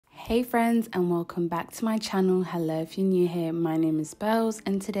Hey friends, and welcome back to my channel. Hello if you're new here, my name is Bells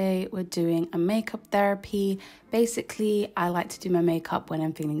and today we're doing a makeup therapy. Basically, I like to do my makeup when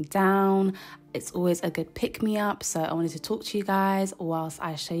I'm feeling down. It's always a good pick-me-up, so I wanted to talk to you guys whilst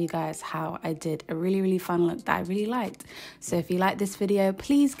I show you guys how I did a really fun look that I really liked. So if you like this video,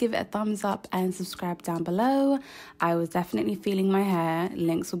 please give it a thumbs up and subscribe down below. I was definitely feeling my hair.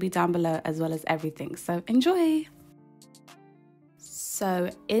 Links will be down below as well as everything, so enjoy!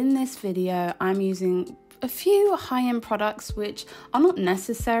 So in this video, I'm using a few high-end products which are not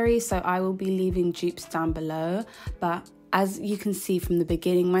necessary, so I will be leaving dupes down below. But as you can see from the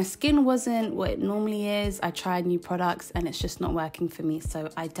beginning, my skin wasn't what it normally is. I tried new products and it's just not working for me, so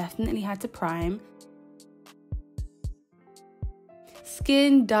I definitely had to prime.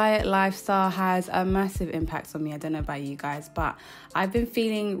 Skin, diet, lifestyle has a massive impact on me. I don't know about you guys, but I've been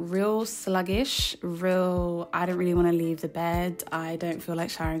feeling real sluggish, I don't really want to leave the bed. I don't feel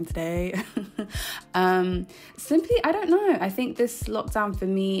like showering today. Simply, I don't know. I think this lockdown for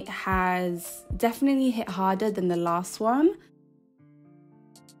me has definitely hit harder than the last one.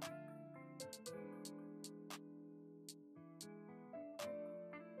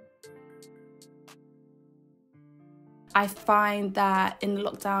 I find that in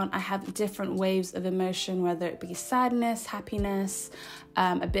lockdown, I have different waves of emotion, whether it be sadness, happiness,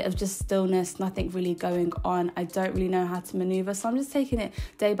 a bit of just stillness, nothing really going on. I don't really know how to maneuver, so I'm just taking it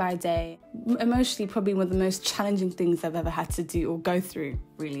day by day. Emotionally, probably one of the most challenging things I've ever had to do or go through,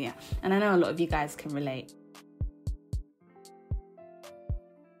 really. And I know a lot of you guys can relate.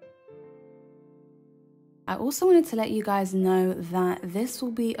 I also wanted to let you guys know that this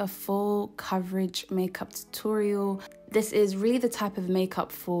will be a full coverage makeup tutorial. This is really the type of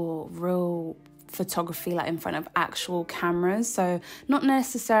makeup for real photography, like in front of actual cameras. So not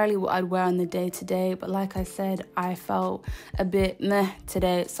necessarily what I'd wear on the day-to-day, but like I said, I felt a bit meh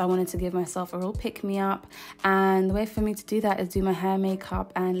today, so I wanted to give myself a real pick-me-up. And the way for me to do that is do my hair,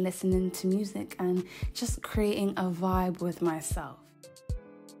 makeup, and listening to music and just creating a vibe with myself.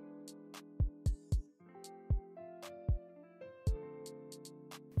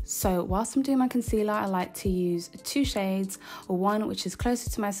 So whilst I'm doing my concealer, I like to use two shades, one which is closer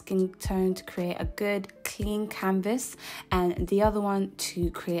to my skin tone to create a good clean canvas, and the other one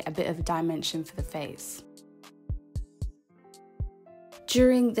to create a bit of dimension for the face.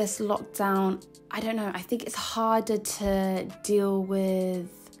 During this lockdown, I don't know, I think it's harder to deal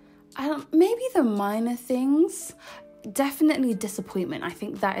with, maybe the minor things. Definitely disappointment. I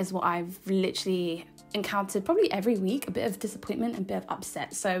think that is what I've literally encountered probably every week, a bit of disappointment and a bit of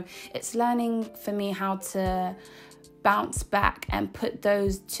upset. So it's learning for me how to bounce back and put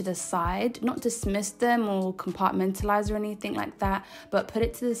those to the side, not dismiss them or compartmentalize or anything like that, but put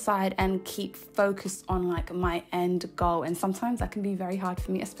it to the side and keep focused on like my end goal. And sometimes that can be very hard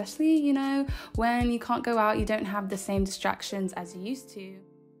for me, especially, you know, when you can't go out, you don't have the same distractions as you used to.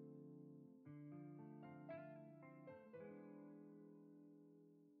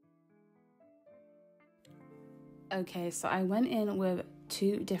 Okay, so I went in with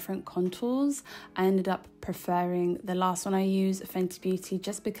two different contours. I ended up preferring the last one I used, Fenty Beauty,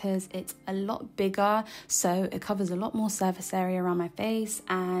 just because it's a lot bigger, so it covers a lot more surface area around my face,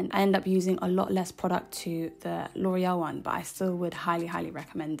 and I end up using a lot less product to the L'Oreal one, but I still would highly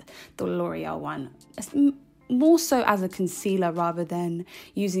recommend the L'Oreal one. It's more so as a concealer rather than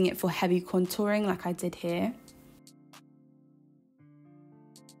using it for heavy contouring like I did here.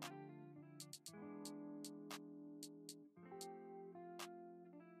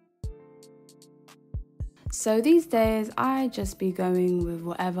 So these days, I just be going with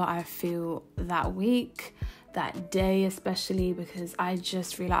whatever I feel that week, that day especially, because I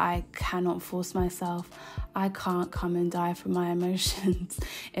just feel like I cannot force myself. I can't come and die from my emotions.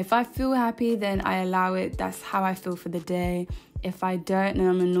 If I feel happy, then I allow it. That's how I feel for the day. If I don't and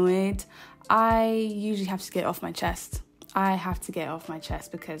I'm annoyed, I usually have to get it off my chest. I have to get it off my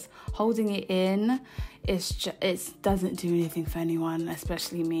chest because holding it in, it doesn't do anything for anyone,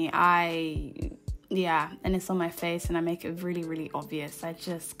 especially me. Yeah, and it's on my face and I make it really obvious. I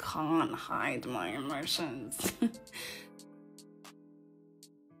just can't hide my emotions.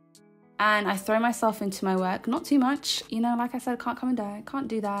 And I throw myself into my work, not too much, you know, like I said, can't come and die, can't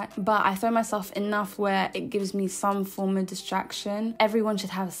do that. But I throw myself enough where it gives me some form of distraction. Everyone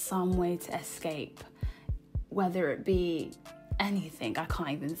should have some way to escape, whether it be anything. I can't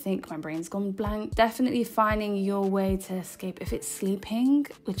even think, my brain's gone blank. Definitely finding your way to escape. If it's sleeping,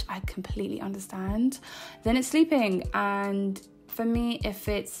 which I completely understand, then it's sleeping. And for me, if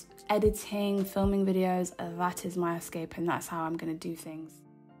it's editing, filming videos, that is my escape, and that's how I'm gonna do things.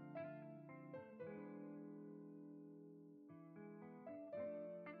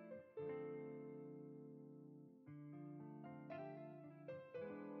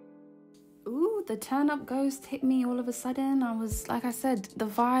 the turn up ghost hit me all of a sudden. I was, like I said, the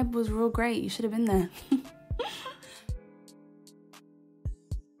vibe was real great. You should have been there.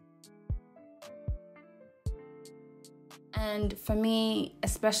 And for me,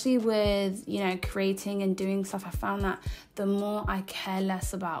 especially with, you know, creating and doing stuff, I found that the more I care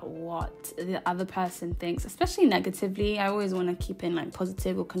less about what the other person thinks, especially negatively, I always want to keep in like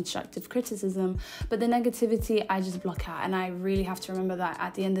positive or constructive criticism, but the negativity I just block out. And I really have to remember that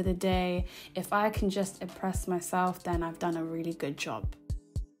at the end of the day, if I can just impress myself, then I've done a really good job.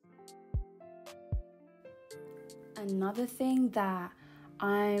 Another thing that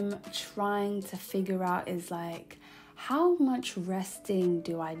I'm trying to figure out is like, how much resting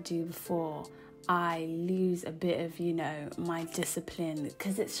do I do before I lose a bit of, you know, my discipline?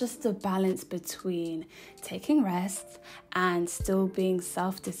 Because it's just a balance between taking rest and still being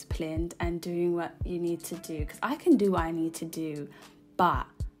self-disciplined and doing what you need to do. Because I can do what I need to do, but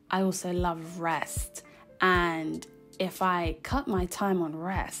I also love rest. And if I cut my time on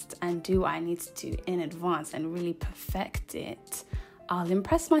rest and do what I need to do in advance and really perfect it, I'll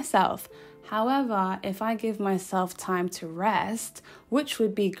impress myself. However, if I give myself time to rest, which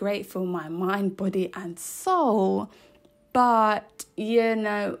would be great for my mind, body, and soul, but, you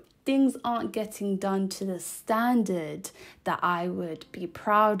know, things aren't getting done to the standard that I would be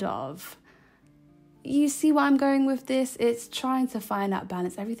proud of. You see where I'm going with this? It's trying to find that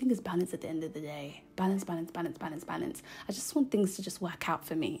balance. Everything is balance at the end of the day. Balance, balance, balance, balance, balance. I just want things to just work out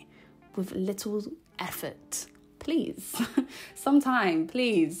for me with little effort. Please. Sometime,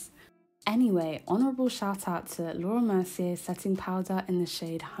 please. Anyway, honourable shout out to Laura Mercier's setting powder in the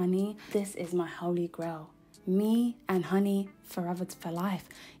shade Honey. This is my holy grail. Me and Honey forever for life.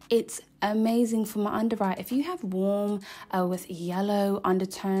 It's amazing for my under eye. If you have warm with yellow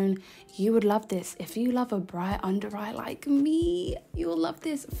undertone, you would love this. If you love a bright under eye like me, you'll love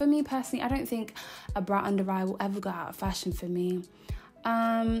this. For me personally, I don't think a bright under eye will ever go out of fashion for me.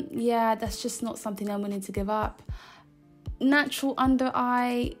 Yeah, that's just not something I'm willing to give up. Natural under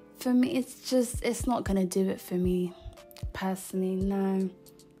eye, for me, it's not gonna do it for me personally. No,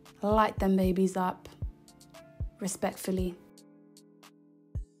 light them babies up respectfully.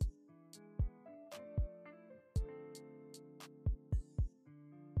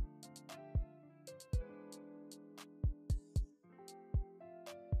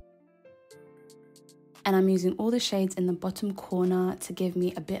 And I'm using all the shades in the bottom corner to give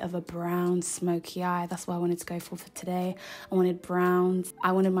me a bit of a brown smoky eye. That's what I wanted to go for today. I wanted browns.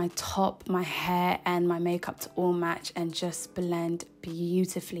 I wanted my top, my hair, and my makeup to all match and just blend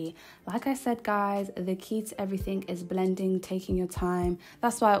beautifully. Like I said, guys, the key to everything is blending, taking your time.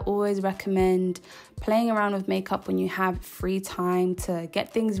 That's why I always recommend playing around with makeup when you have free time to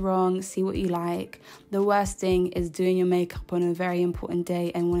get things wrong, see what you like. The worst thing is doing your makeup on a very important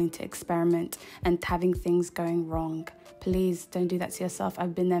day and wanting to experiment and having things going wrong. Please don't do that to yourself.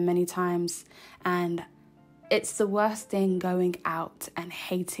 I've been there many times, and it's the worst thing, going out and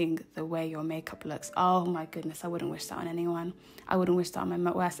hating the way your makeup looks. Oh my goodness, I wouldn't wish that on anyone. I wouldn't wish that on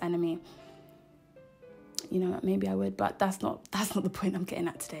my worst enemy. You know what, maybe I would, but that's not the point I'm getting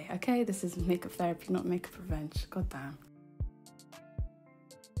at today, okay? This is makeup therapy, not makeup revenge. God damn.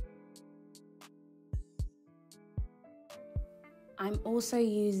 I'm also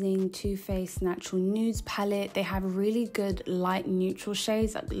using Too Faced Natural Nudes palette. They have really good light neutral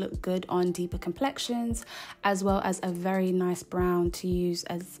shades that look good on deeper complexions, as well as a very nice brown to use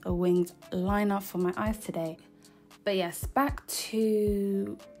as a winged liner for my eyes today. But yes, back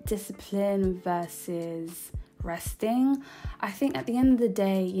to discipline versus resting. I think at the end of the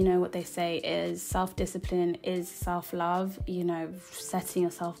day, you know what they say is self-discipline is self-love, you know, setting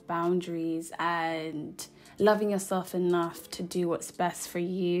yourself boundaries and loving yourself enough to do what's best for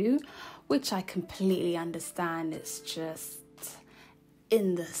you, which I completely understand. It's just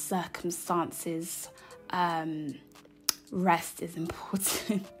in the circumstances, rest is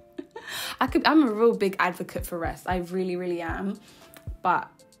important. I'm a real big advocate for rest. I really, really am. But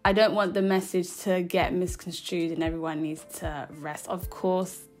I don't want the message to get misconstrued and everyone needs to rest. Of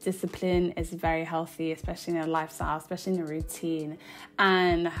course, discipline is very healthy, especially in a lifestyle, especially in a routine.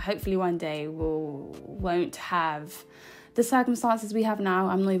 And hopefully one day won't have the circumstances we have now.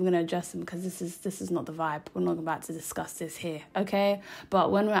 I'm not even going to address them because this is not the vibe. We're not about to discuss this here, okay?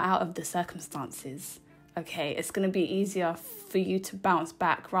 But when we're out of the circumstances, okay, it's going to be easier for you to bounce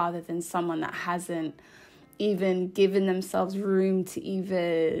back rather than someone that hasn't even given themselves room to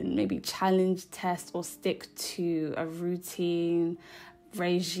even maybe challenge, test, or stick to a routine,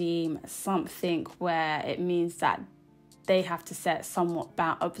 regime, something where it means that they have to set some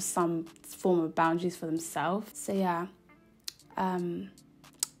form of boundaries for themselves. So yeah,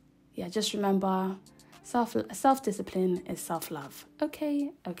 yeah, just remember, self-discipline is self-love.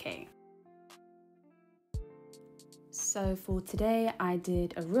 Okay. So for today, I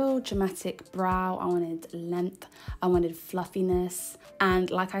did a real dramatic brow. I wanted length, I wanted fluffiness. And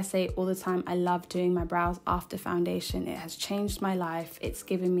like I say all the time, I love doing my brows after foundation. It has changed my life. It's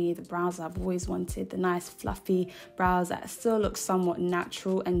given me the brows I've always wanted, the nice fluffy brows that still look somewhat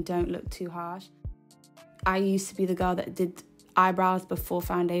natural and don't look too harsh. I used to be the girl that did eyebrows before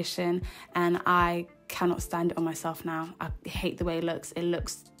foundation, and I cannot stand it on myself now. I hate the way it looks. It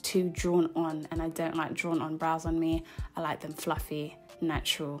looks too drawn on, and I don't like drawn on brows on me. I like them fluffy,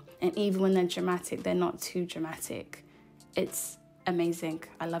 natural, and even when they're dramatic, they're not too dramatic. It's amazing.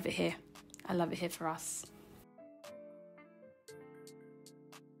 I love it here. I love it here for us.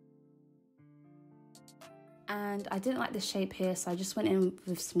 And I didn't like the shape here, so I just went in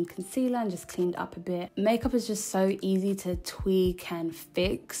with some concealer and just cleaned up a bit. Makeup is just so easy to tweak and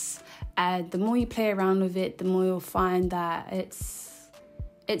fix, and the more you play around with it, the more you'll find that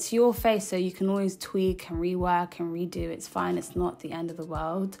it's your face, so you can always tweak and rework and redo. It's fine, it's not the end of the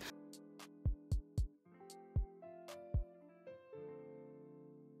world.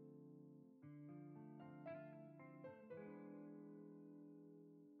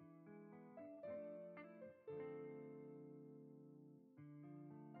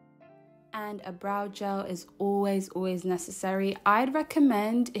 And a brow gel is always necessary. I'd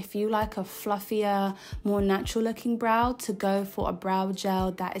recommend, if you like a fluffier, more natural looking brow, to go for a brow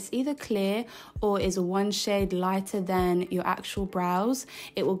gel that is either clear or is one shade lighter than your actual brows.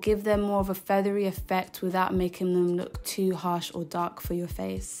 It will give them more of a feathery effect without making them look too harsh or dark for your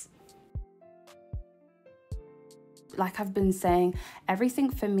face. Like I've been saying, everything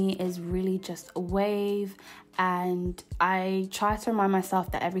for me is really just a wave, and I try to remind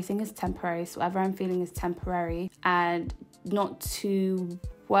myself that everything is temporary, so whatever I'm feeling is temporary, and not to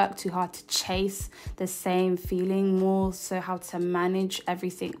work too hard to chase the same feeling, more so how to manage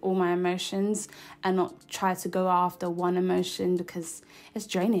everything, all my emotions, and not try to go after one emotion, because it's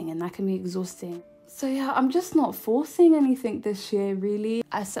draining and that can be exhausting. So yeah, I'm just not forcing anything this year, really.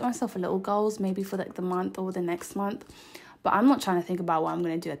 I set myself a little goals, maybe for like the month or the next month, but I'm not trying to think about what I'm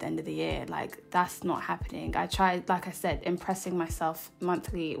going to do at the end of the year. Like, that's not happening. I try, like I said, impressing myself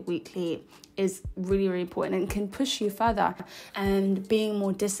monthly, weekly is really important and can push you further. And being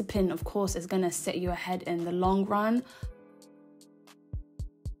more disciplined, of course, is going to set you ahead in the long run.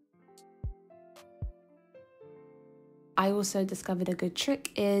 I also discovered a good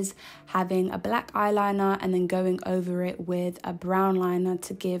trick is having a black eyeliner and then going over it with a brown liner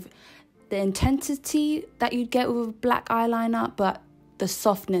to give the intensity that you'd get with a black eyeliner, but the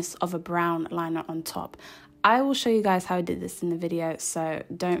softness of a brown liner on top. I will show you guys how I did this in the video, so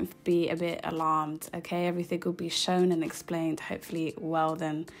don't be a bit alarmed, okay? Everything will be shown and explained, hopefully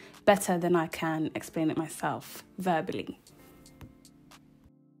better than I can explain it myself verbally.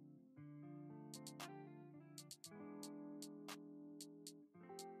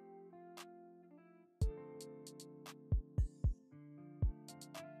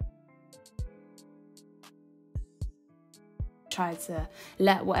 Try to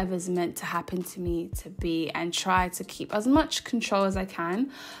let whatever's meant to happen to me to be, and try to keep as much control as I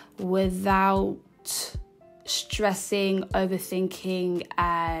can without stressing, overthinking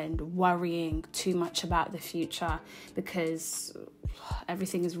and worrying too much about the future, because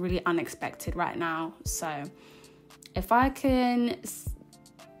everything is really unexpected right now. So if I can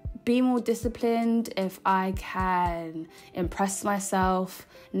be more disciplined, if I can impress myself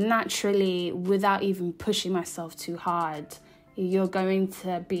naturally without even pushing myself too hard, you're going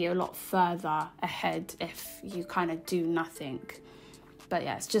to be a lot further ahead if you kind of do nothing. But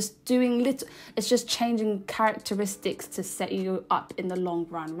yeah, it's just it's just changing characteristics to set you up in the long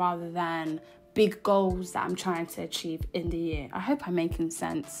run, rather than big goals that I'm trying to achieve in the year. I hope I'm making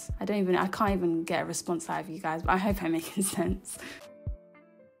sense. I can't even get a response out of you guys, but I hope I'm making sense.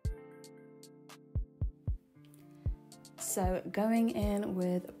 So going in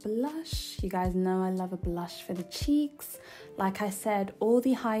with blush, you guys know I love a blush for the cheeks. Like I said, all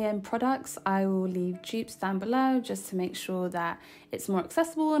the high-end products, I will leave dupes down below just to make sure that it's more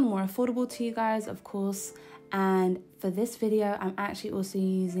accessible and more affordable to you guys, of course. And for this video, I'm actually also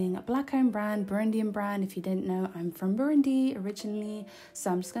using a black-owned brand, Burundian brand. If you didn't know, I'm from Burundi originally. So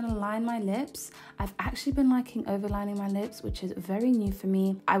I'm just gonna line my lips. I've actually been liking overlining my lips, which is very new for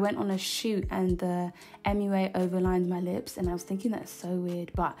me. I went on a shoot and the MUA overlined my lips, and I was thinking that's so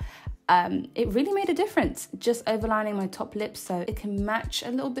weird, but it really made a difference, just overlining my top lip so it can match a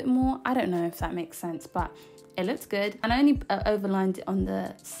little bit more. I don't know if that makes sense, but it looks good. And I only overlined it on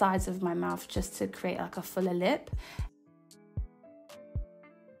the sides of my mouth just to create like a fuller lip.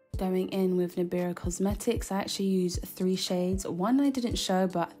 going in with Nibiru Cosmetics. I actually use 3 shades. One I didn't show,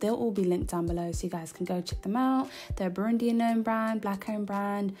 but they'll all be linked down below so you guys can go check them out. They're a Burundian known brand, black owned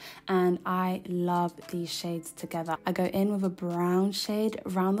brand, and I love these shades together. I go in with a brown shade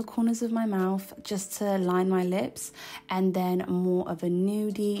around the corners of my mouth just to line my lips, and then more of a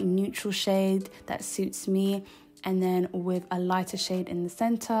nudie neutral shade that suits me, and then with a lighter shade in the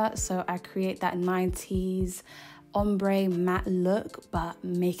center, so I create that 90s ombre matte look but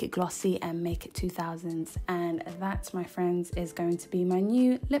make it glossy and make it 2000s. And that, my friends, is going to be my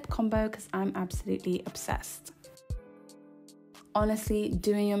new lip combo because I'm absolutely obsessed. Honestly,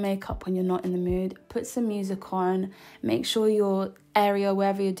 doing your makeup when you're not in the mood, put some music on, make sure your area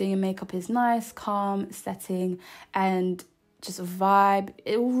wherever you're doing your makeup is nice, calm, setting, and just vibe.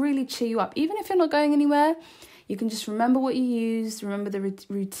 It will really cheer you up. Even if you're not going anywhere, you can just remember what you used, remember the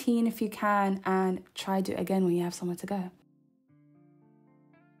routine if you can, and try do it again when you have somewhere to go.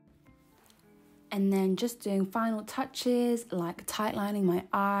 And then just doing final touches like tightlining my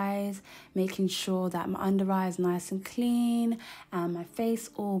eyes, making sure that my under eye is nice and clean and my face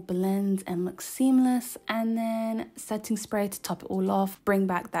all blends and looks seamless, and then setting spray to top it all off, bring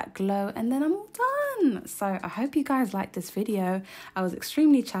back that glow, and then I'm all done. So I hope you guys liked this video. I was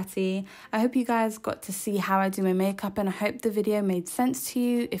extremely chatty. I hope you guys got to see how I do my makeup, and I hope the video made sense to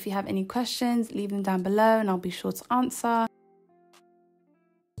you. If you have any questions, leave them down below and I'll be sure to answer.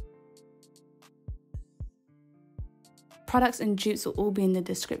 Products and dupes will all be in the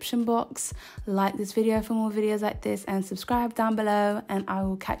description box. Like this video for more videos like this and subscribe down below, and I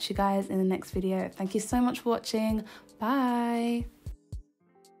will catch you guys in the next video. Thank you so much for watching. Bye.